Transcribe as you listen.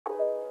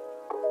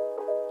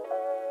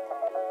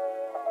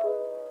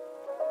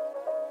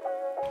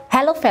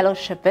Hello fellow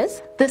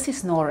shippers, this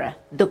is Nora,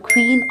 the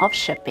queen of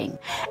shipping,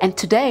 and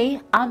today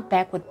I'm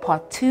back with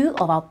part 2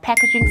 of our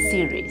packaging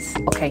series.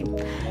 Okay,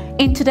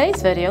 in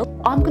today's video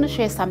I'm going to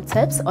share some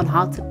tips on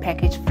how to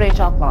package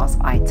fragile glass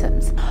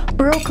items.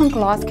 Broken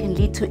glass can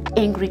lead to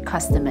angry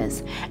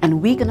customers,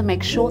 and we're going to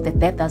make sure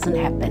that that doesn't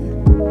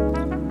happen.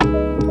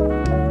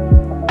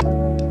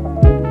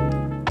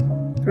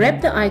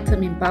 Wrap the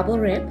item in bubble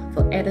wrap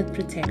for added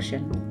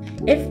protection.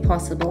 If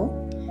possible,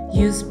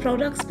 use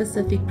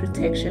product-specific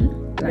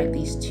protection like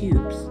these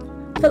tubes.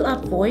 Fill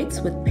up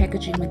voids with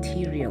packaging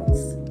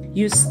materials.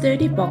 Use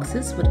sturdy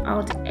boxes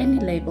without any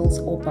labels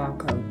or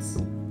barcodes.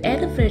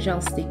 Add a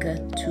fragile sticker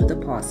to the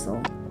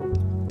parcel.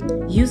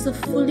 Use a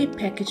fully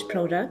packaged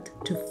product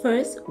to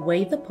first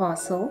weigh the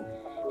parcel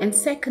and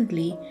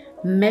secondly,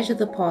 measure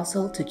the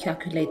parcel to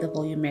calculate the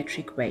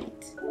volumetric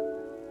weight.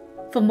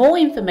 For more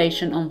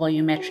information on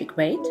volumetric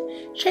weight,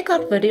 check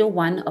out video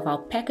 1 of our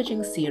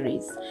packaging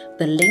series.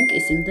 The link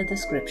is in the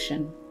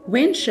description.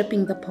 When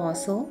shipping the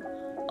parcel,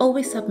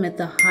 always submit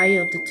the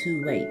higher of the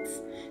two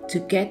weights to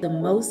get the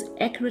most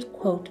accurate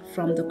quote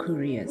from the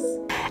couriers.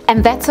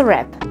 And that's a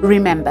wrap.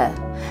 Remember,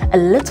 a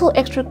little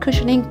extra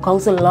cushioning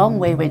goes a long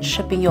way when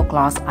shipping your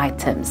glass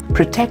items.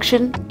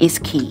 Protection is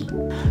key.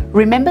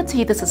 Remember to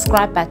hit the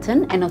subscribe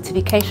button and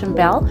notification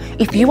bell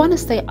if you want to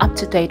stay up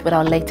to date with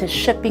our latest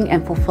shipping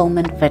and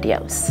fulfillment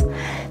videos.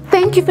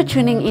 Thank you for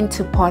tuning in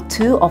to part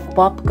 2 of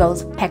Bob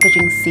Goes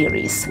Packaging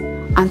series.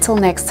 Until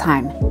next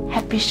time,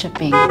 happy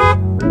shipping.